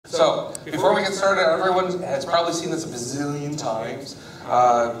So, before we get started, everyone has probably seen this a bazillion times.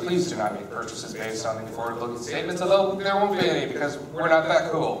 Please do not make purchases based on any forward-looking statements, although there won't be any because we're not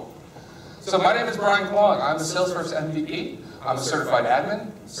that cool. So my name is Brian Kwong. I'm the Salesforce MVP. I'm a certified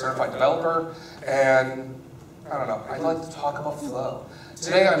admin, certified developer, and I don't know, I'd like to talk about flow.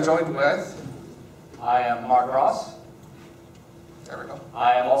 Today I'm joined with... I am Mark Ross. There we go.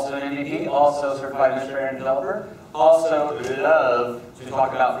 I am also an MVP, also certified administrator and developer. Also love to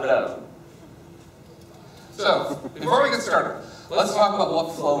talk about flow. So, before we get started, let's talk about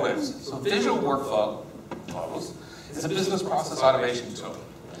what flow is. So visual workflow, flows, is a business process automation tool.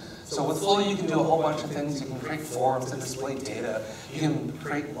 So with flow, you can do a whole bunch of things. You can create forms and display data. You can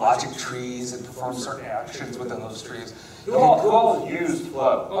create logic trees and perform certain actions within those trees. Who all used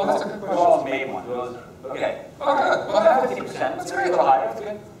flow? Oh, that's a good question. Who all made one? Okay. Oh, good. Well, that's 50%. That's great. A little higher. That's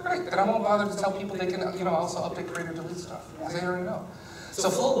good. Great. Then I won't bother to tell people they can, also update, create, or delete stuff, because they already know. So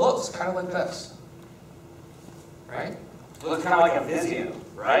flow looks kind of like this, right? It looks kind of like a Visio,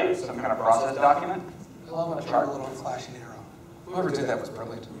 right? Some kind of process document. I love when I put a little flashing arrow. Whoever did that was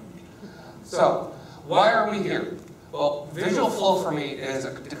brilliant. So, why are we here? Well, visual flow for me is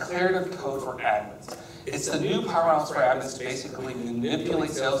a declarative code for admins. It's the new powerhouse for admins to basically manipulate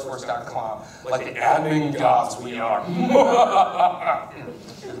Salesforce.com like the admin gods we are.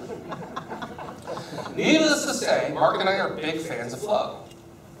 Needless to say, Mark and I are big fans of flow.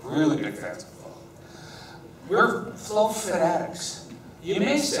 Really big fans of flow. We're flow fanatics. You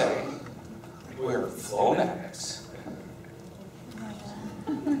may say we're flownatics.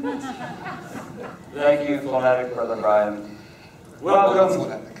 Thank you, Flownatic Brother Brian.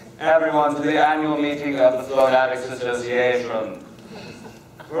 Welcome, everyone, to the annual meeting of the Flownatics Association.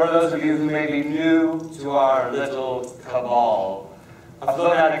 For those of you who may be new to our little cabal, a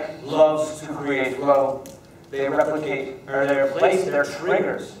Flownatic loves to create flow. They replicate, or they replace their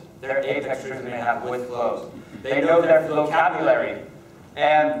triggers, their apex triggers they have with flows. They know their vocabulary,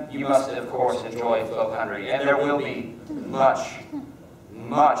 and you must, of course, enjoy flow country. And there will be much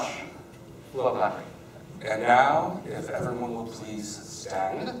flow country. And now, if everyone will please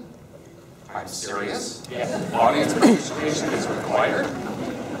stand. I'm serious. Yes. Audience participation is required.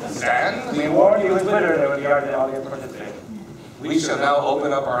 Stand. We warned you with Twitter that we are the audience participation. We shall now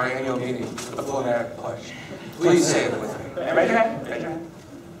open up our annual meeting with the Flownatic Pledge. Please say it with me. Raise your hand. Raise your hand.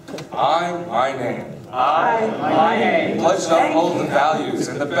 I, my name. I, my name. Pledge to uphold the values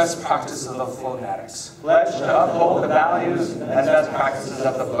and the best practices of the Flownatics. Pledge to uphold the values and best practices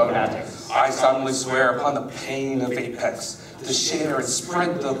of the Flownatics. I solemnly swear upon the pain of Apex to share and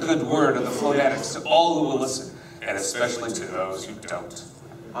spread the good word of the Flownatics to all who will listen, and especially to those who don't.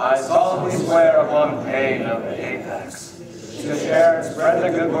 I solemnly swear upon pain of Apex to share and spread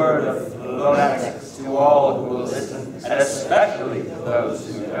the good word of Flownatics to all who will listen, and especially to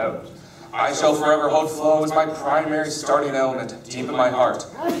those who don't. I shall forever hold flow as my primary starting element deep in my heart,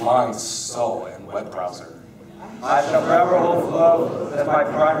 mind, soul, and web browser. I shall forever hold flow as my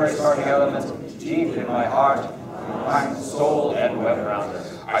primary starting element deep in my heart, mind, soul, and web browser.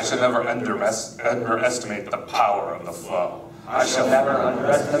 I shall never underestimate the power of the flow. I shall never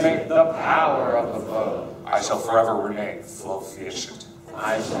underestimate the power of the flow. I shall forever remain flow-efficient.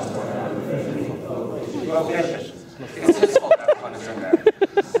 I shall forever remain flow-efficient. It's his fault that pun is in there.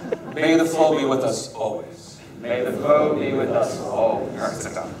 May the flow be with us always. May the flow be with us always. All right,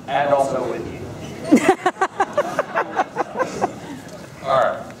 sit down. And also with you. All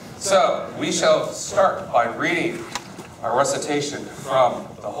right, so we shall start by reading our recitation from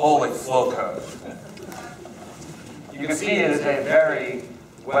the Holy Flow Code. You can see it is a very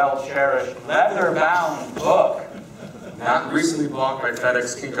well-cherished, leather-bound book. Not recently blocked by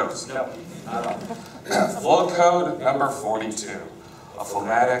FedEx Kinkos. No, not at all. Flow Code number 42. A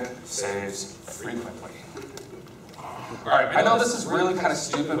Flownatic saves frequently. All right, I know this is really kind of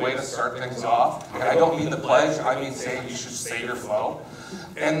stupid way to start things off, and I don't mean the pledge, I mean saying you should save your flow.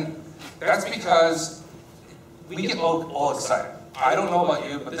 And that's because we get all excited. I don't know about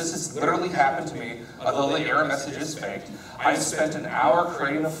you, but this has literally happened to me, although the error message is faked. I spent an hour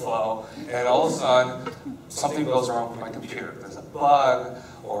creating a flow, and all of a sudden, something goes wrong with my computer. There's a bug,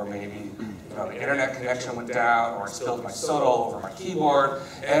 or maybe the internet connection went down, or I spilled my soda all over my keyboard,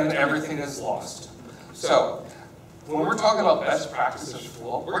 and everything is lost. So, when we're talking about best practices for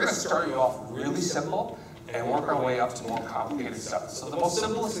flow, we're going to start you off really simple, and work our way up to more complicated stuff. So the most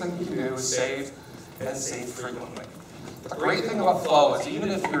simplest thing you can do is save, and save frequently. The great thing about flow is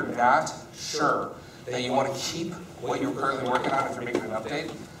even if you're not sure that you want to keep what you're currently working on if you're making an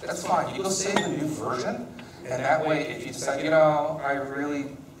update, that's fine. You go save a new version, and that way if you decide, I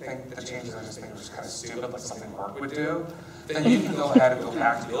really think the changes I just made were just kind of stupid, like something Mark would do, then you can go ahead and go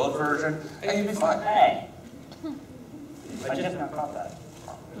back to the old version, and you'll be fine. Hey, I just now caught that.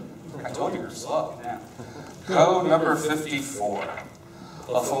 I told you you're slow. Yeah. Code number 54.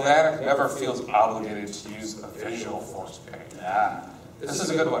 A fanatic never feels obligated to use a visual force page. Yeah. This is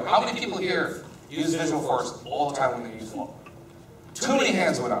a good one. How many people here use visual force all the time when they use flow? Too many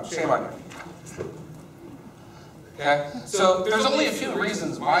hands went up. Shame on you. Okay? So there's only a few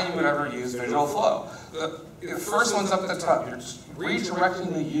reasons why you would ever use visual flow. The first one's up at the top. You're just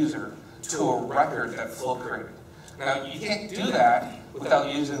redirecting the user to a record that flow created. Now, you can't do that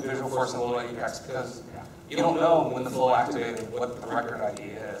without using visual force and a little apex because you don't know when the flow activated what the record ID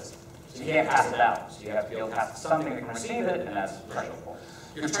is. So you can't pass it out. So you have to be able to pass something that can receive it, and that's visual force.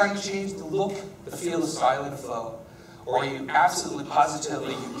 You're trying to change the look, the feel, the style of the flow, or you absolutely,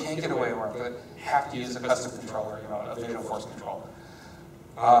 positively, you can't get away with it, have to use a custom controller, a visual force control.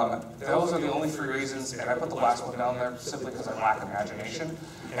 Those are the only three reasons, and I put the last one down there simply because I lack imagination,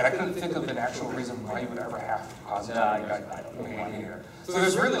 and I couldn't think of an actual reason why you would ever have to positively either. So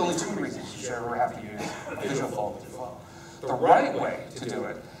there's really only two reasons you should ever have to use visual flow with your flow. The right way to do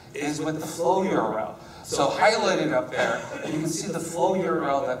it is with the flow URL. So highlighted up there, you can see the flow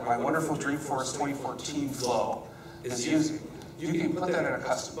URL that my wonderful Dreamforce 2014 flow is using. You can put that in a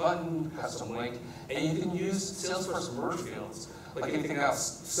custom button, custom link, and you can use Salesforce merge fields like anything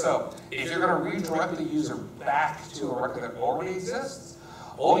else. So if you're going to redirect the user back to a record that already exists,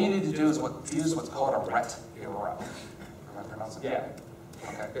 all you need to do is use what's called a ret URL. Am I pronouncing it? Yeah.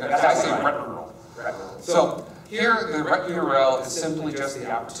 Okay. Because I say ret URL. So here, the ret URL is simply just the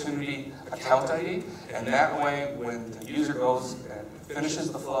opportunity account ID, and that way, when the user goes and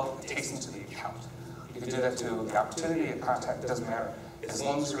finishes the flow, it takes them to the account. You can do that to the opportunity and contact, it doesn't matter, as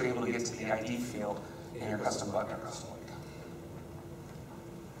long as you're able to get to the ID field in your custom button or custom link.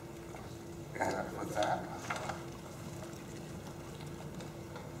 And with that.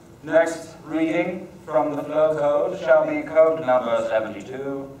 Next reading from the flow code shall be code number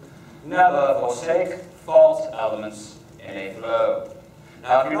 72. Never forsake false elements in a flow.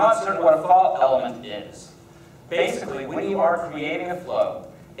 Now, if you're not certain what a false element is, basically, when you are creating a flow,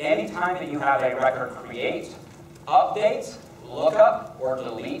 anytime that you have a record create, update, lookup, or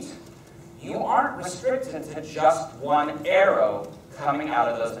delete, you aren't restricted to just one arrow coming out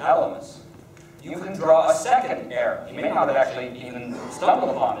of those elements. You can draw a second arrow. You may not have actually even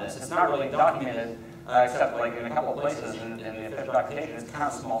stumbled upon this. It's not really documented, except like in a couple of places in the official documentation. It's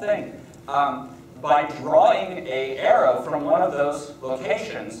kind of a small thing. By drawing an arrow from one of those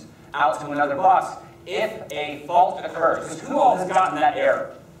locations out to another box, if a fault occurs, because who all has gotten that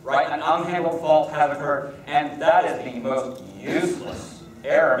error, right? An unhandled fault has occurred, and that is the most useless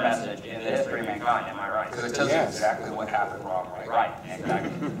error message in the history of mankind, am I right? Because it tells you exactly what happened wrong, right? Right,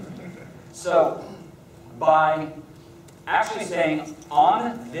 exactly. So, by actually saying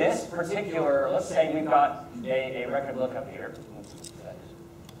on this particular, let's say we've got a record lookup here.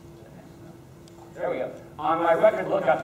 There we go. On my record lookup